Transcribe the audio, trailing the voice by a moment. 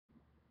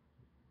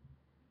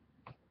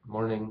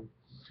Morning.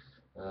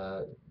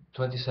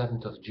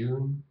 27th of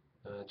June.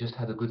 Just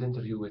had a good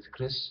interview with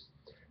Kris,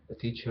 a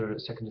teacher,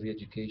 secondary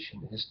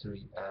education,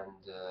 history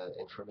and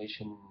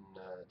information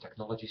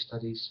technology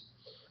studies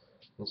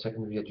in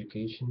secondary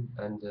education.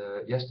 And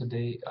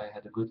yesterday I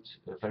had a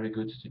very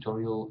good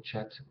tutorial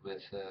chat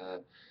with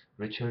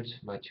Richard,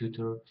 my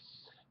tutor.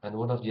 And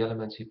one of the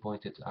elements he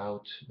pointed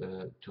out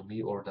to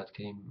me, or that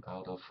came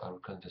out of our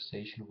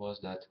conversation, was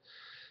that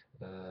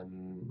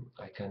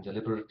I can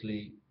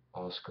deliberately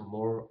ask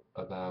more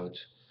about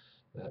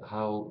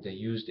how they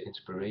use the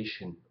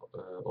inspiration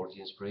or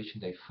the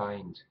inspiration they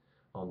find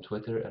on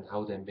Twitter, and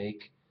how they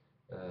make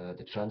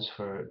the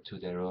transfer to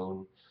their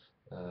own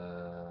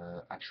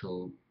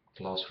actual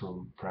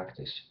classroom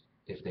practice,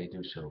 if they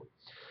do so.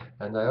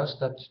 And I asked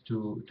that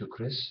to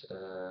Kris,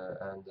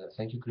 and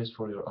thank you, Kris,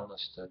 for your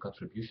honest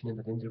contribution in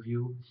that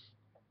interview.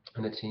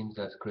 And it seems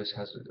that Kris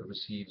has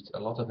received a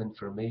lot of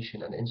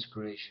information and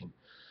inspiration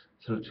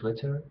through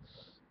Twitter,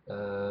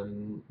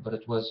 but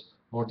it was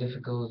more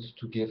difficult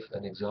to give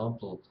an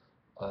example,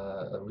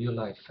 a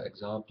real-life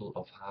example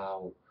of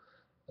how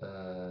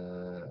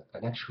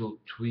an actual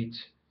tweet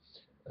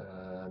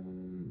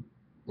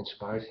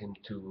inspired him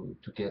to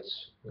get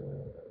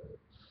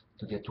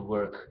to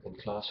work in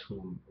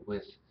classroom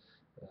with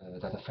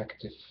that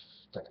effective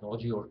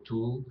technology or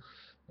tool.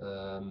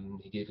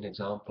 He gave an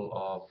example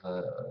of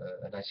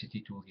an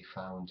ICT tool he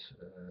found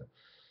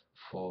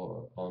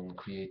on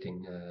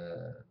creating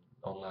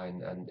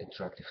online and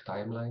interactive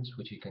timelines,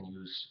 which he can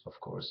use, of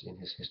course, in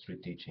his history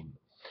teaching.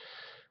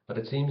 But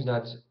it seems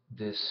that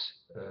this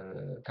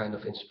kind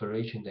of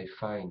inspiration they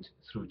find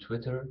through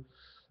Twitter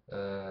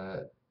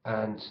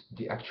and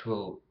the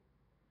actual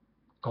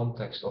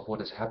context of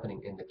what is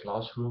happening in the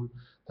classroom,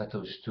 that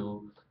those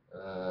two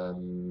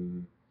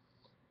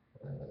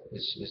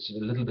is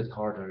a little bit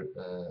harder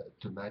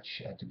to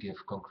match and to give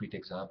concrete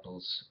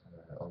examples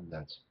on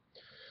that.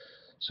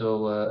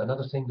 So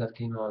another thing that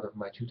came out of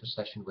my tutor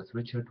session with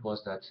Richard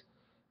was that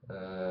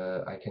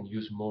I can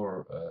use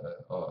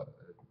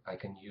I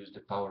can use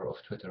the power of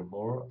Twitter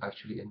more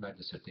actually in my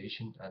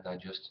dissertation, and I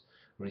just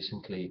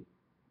recently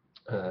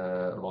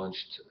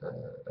launched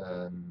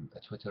a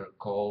Twitter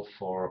call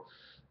for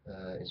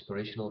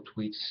inspirational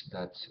tweets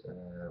that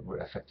were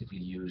effectively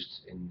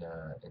used in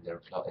your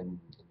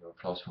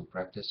classroom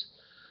practice.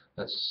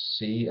 Let's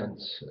see, and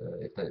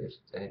if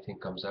anything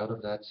comes out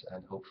of that,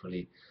 and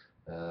hopefully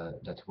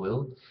that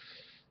will.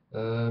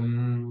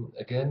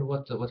 Again,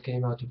 what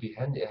came out to be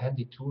a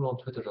handy tool on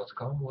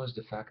twitter.com was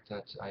the fact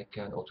that I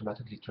can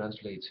automatically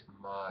translate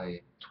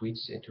my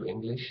tweets into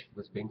English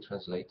with Bing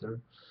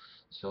Translator.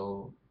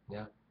 So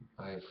yeah,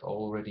 I've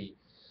already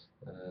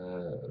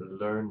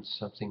learned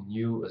something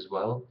new as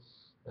well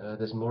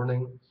this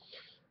morning.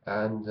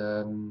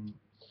 And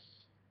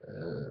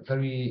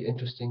very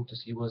interesting to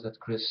see was that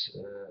Kris,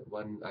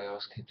 when I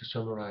asked him to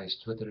summarize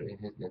Twitter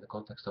in the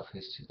context of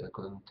his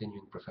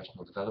continuing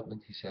professional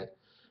development, he said,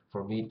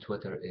 "For me,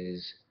 Twitter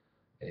is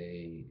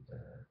a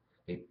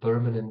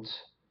permanent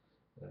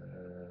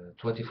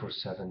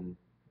 24/7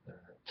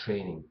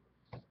 training."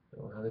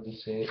 So how did he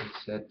say it? He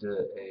said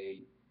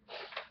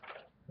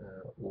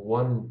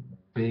one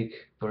big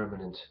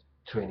permanent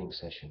training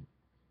session.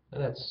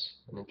 And that's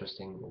an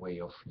interesting way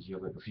of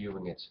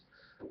viewing it.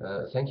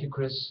 Thank you,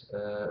 Kris.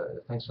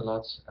 Thanks a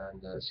lot,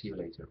 and see you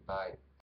later. Bye.